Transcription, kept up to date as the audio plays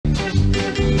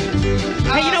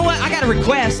Hey, you know what? I got a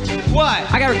request. What?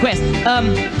 I got a request.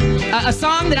 A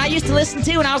song that I used to listen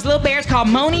to when I was a little bear is called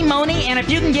Mony Mony, and if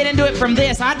you can get into it from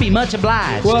this, I'd be much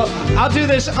obliged. Well, I'll do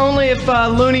this only if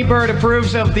Looney Bird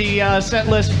approves of the set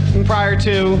list prior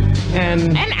to,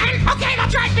 and okay,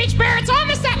 that's right, Beach Bear. It's on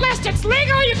the set list. It's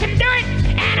legal. You can do it.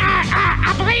 And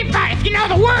I believe if you know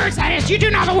the words, that is, you do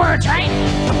know the words, right?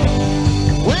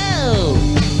 Whoa.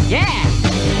 Yeah.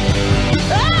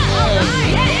 Oh, all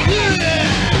right. Yeah.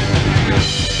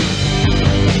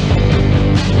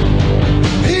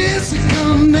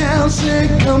 Come now, say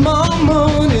come on,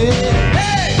 Mony.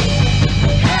 Hey,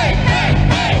 hey, hey,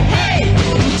 hey, hey.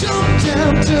 Jump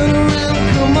down, turn around,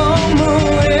 come on,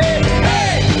 Mony.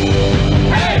 Hey,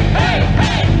 hey, hey,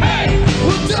 hey, hey.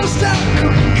 Well, don't stop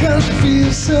cooking 'cause it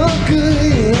feels so good,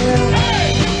 yeah. Hey,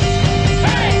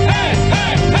 hey, hey,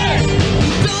 hey, hey.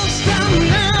 Don't stop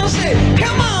now, say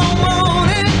come on,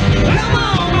 Mony. Come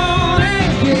on, Mony,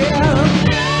 yeah.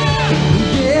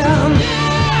 Yeah,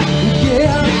 yeah,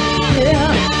 yeah.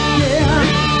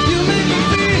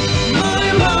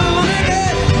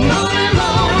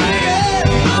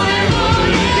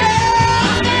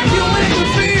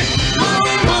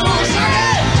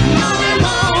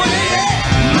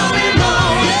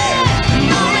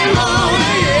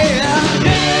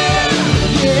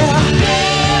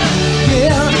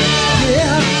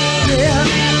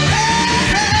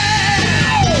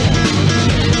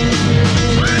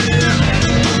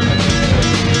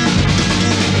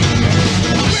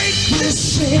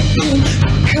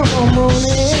 Come on,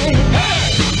 Mony. Hey,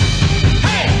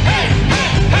 hey, hey, hey,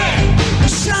 hey.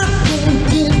 Something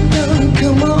get done.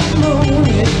 Come on,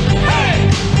 Mony. Hey,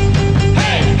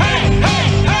 hey, hey, hey,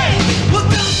 hey. Well,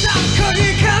 don't stop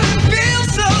cooking 'cause it feels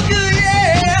so good,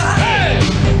 yeah. Hey,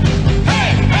 hey,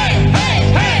 hey, hey,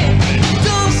 hey.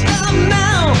 Don't stop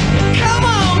now. Come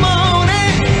on, Mony.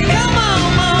 Come on,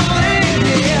 Mony.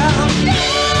 Yeah,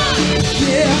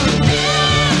 yeah,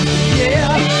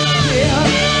 yeah, yeah.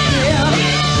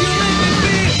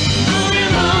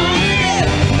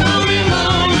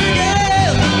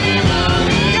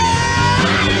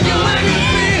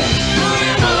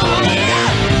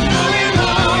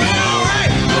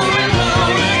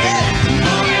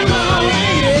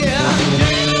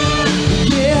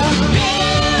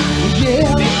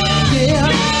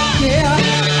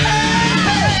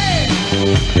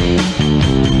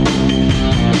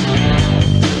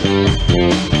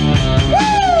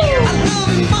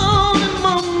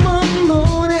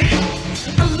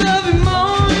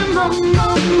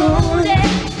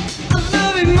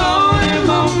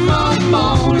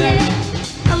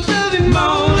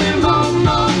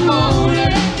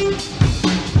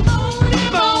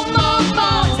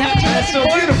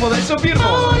 That's so beautiful.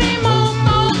 Mony,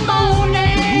 Mony, Mony.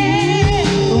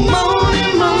 Mony,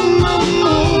 Mony,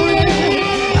 Mony.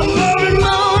 I love it,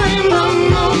 Mony,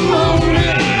 Mony, Mony.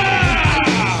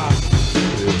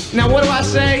 Now, what do I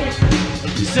say?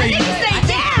 You say You say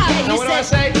yeah. Now, what do I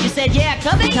say? You said yeah a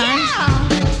couple times.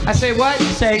 Yeah. I say what?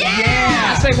 Say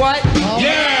yeah. I say what?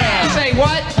 Yeah. I say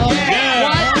what? Yeah.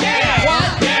 What? Yeah.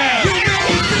 What? Yeah.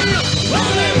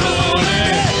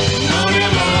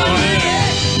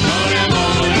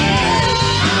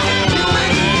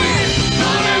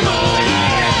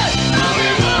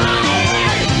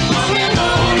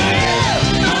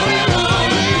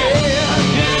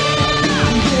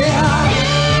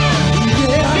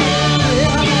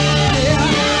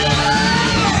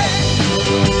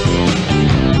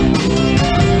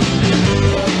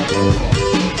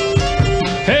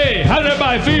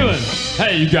 Feeling?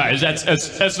 Hey, you guys,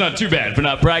 that's not too bad for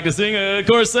not practicing. Of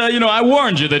course, you know, I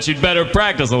warned you that you'd better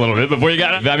practice a little bit before you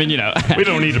got it. I mean, you know. We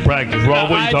don't need to practice, Rolf.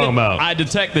 What are you talking about? I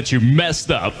detect that you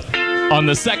messed up on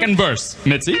the second verse,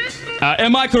 Mitzi.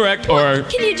 Am I correct, or...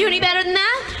 Can you do any better than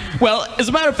that? Well, as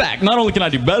a matter of fact, not only can I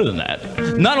do better than that,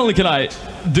 not only can I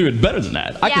do it better than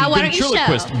that, I Yeah, can why don't you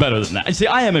ventriloquist show? better than that. You see,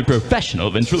 I am a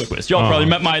professional ventriloquist. Y'all probably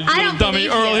met my I little don't dummy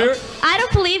believe Earl you. here. I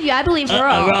don't believe you. I believe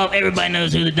Earl. Rolf, everybody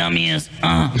knows who the dummy is.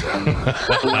 Earl.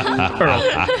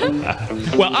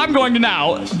 Well, I'm going to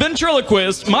now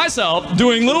ventriloquist myself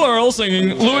doing Little Earl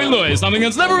singing Louie Louie, something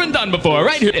that's never been done before,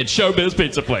 right here at Showbiz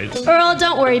Pizza Place. Earl,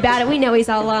 don't worry about it. We know he's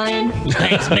all lying.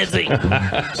 Thanks, Mitzi.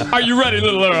 Are you ready,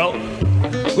 Little Earl?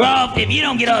 Rolf, if you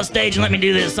don't get off stage and let me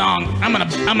do this song, I'm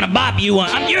gonna bop you one.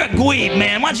 You're a dweeb,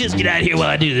 man. Why don't you just get out of here while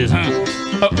I do this, huh?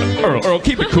 Earl,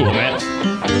 keep it cool, man.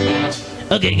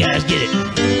 Okay, guys, get it.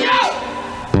 Yeah.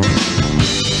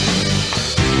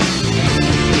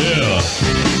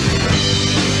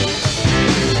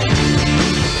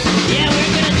 Yeah,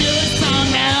 we're gonna do a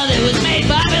song now that was made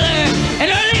popular in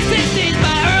the early 60s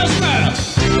by Earl Smurl.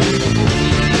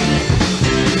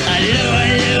 I do,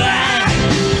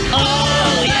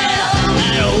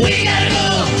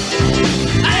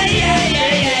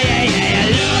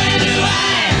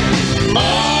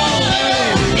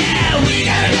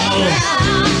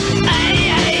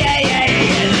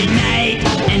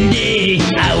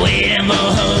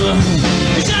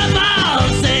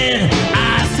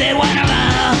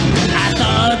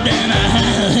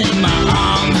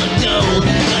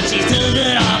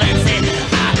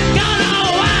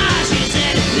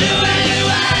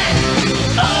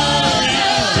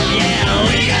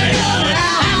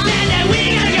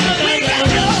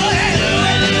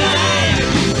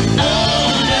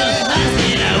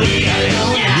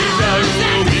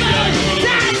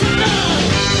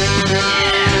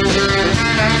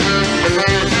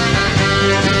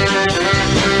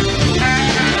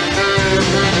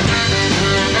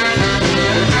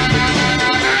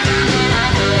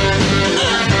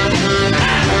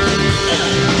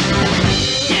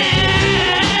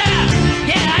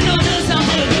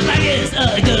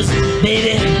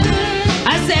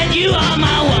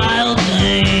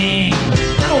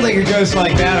 goes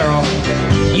like that, Earl.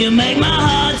 You make my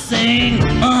heart sing.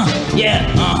 Yeah.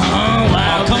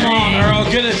 Wild Come on, thing. Earl,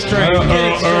 get it straight. Earl,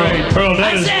 Get it straight. Earl,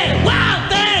 that I is said wild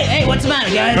thing. Hey, what's the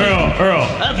matter, guys? Earl.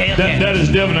 Okay. That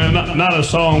is definitely not a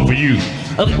song for you.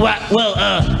 Okay, well,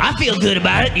 I feel good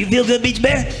about it. You feel good, Beach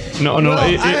Bear? No. Well,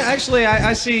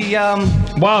 I see.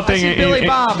 Wild I thing. see Billy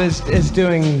Bob is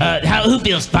doing. Who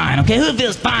feels fine? Okay, who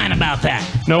feels fine about that?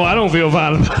 No, I don't feel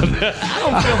fine about that. I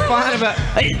don't feel fine about.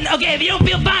 Okay, if you don't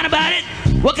feel fine about it,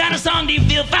 what kind of song do you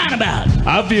feel fine about?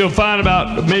 I feel fine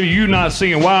about maybe you not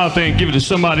singing Wild Thing, give it to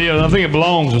somebody else. I think it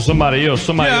belongs to somebody else.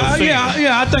 Yeah,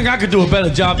 I think I could do a better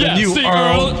job than you, see,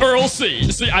 Earl. Earl, see,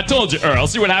 I told you, Earl.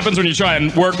 See what happens when you try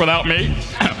and work without me?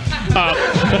 Good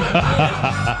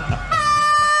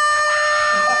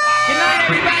night,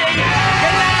 everybody.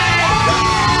 Good night.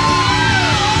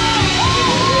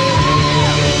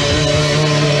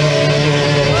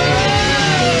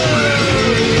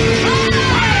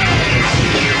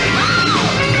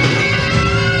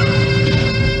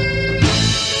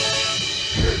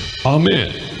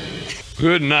 Amen.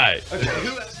 Good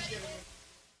night.